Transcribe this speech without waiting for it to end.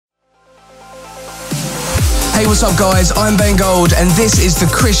Hey, what's up guys, I'm Ben Gold and this is the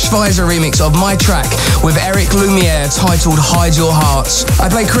Schweizer remix of my track with Lumiere titled Hide Your Hearts. I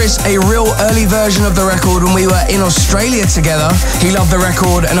played Chris a real early version of the record when we were in Australia together. He loved the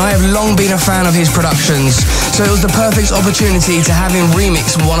record and I have long been a fan of his productions, so it was the perfect opportunity to have him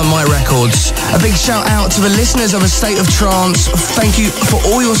remix one of my records. A big shout out to the listeners of A State of Trance. Thank you for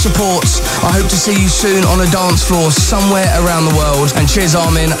all your support. I hope to see you soon on a dance floor somewhere around the world. And cheers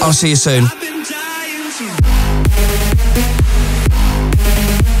Armin, I'll see you soon.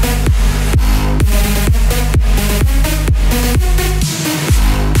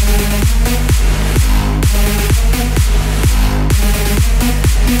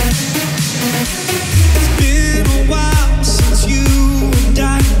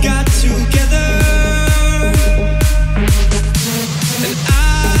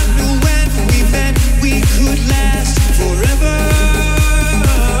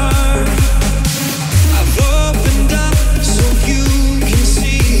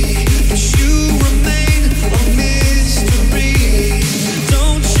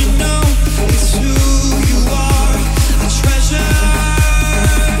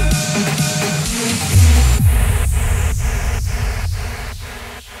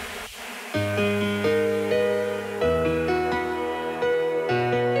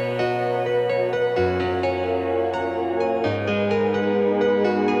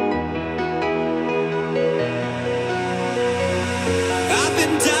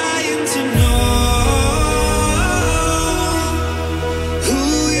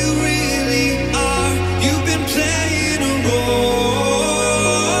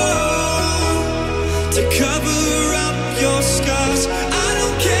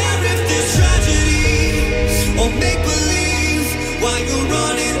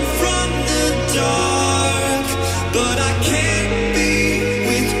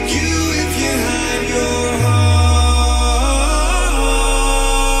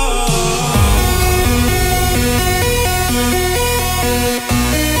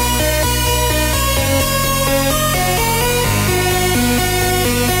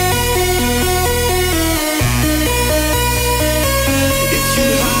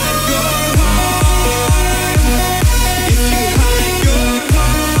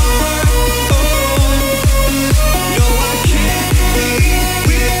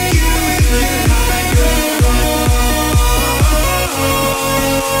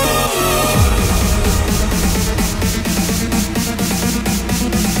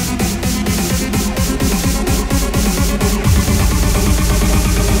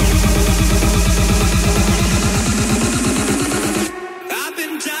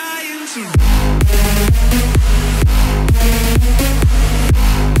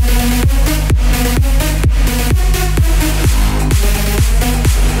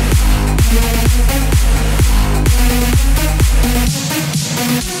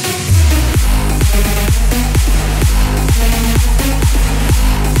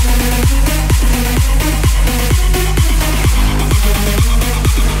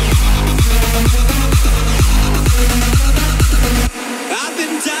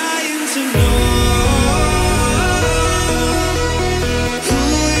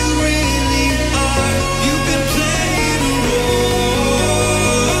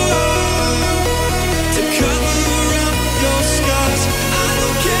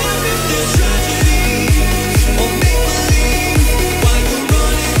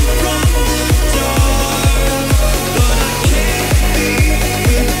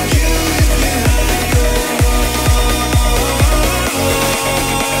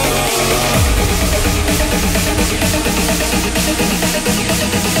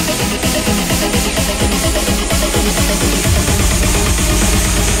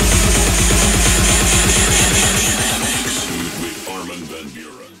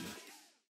 Bureau.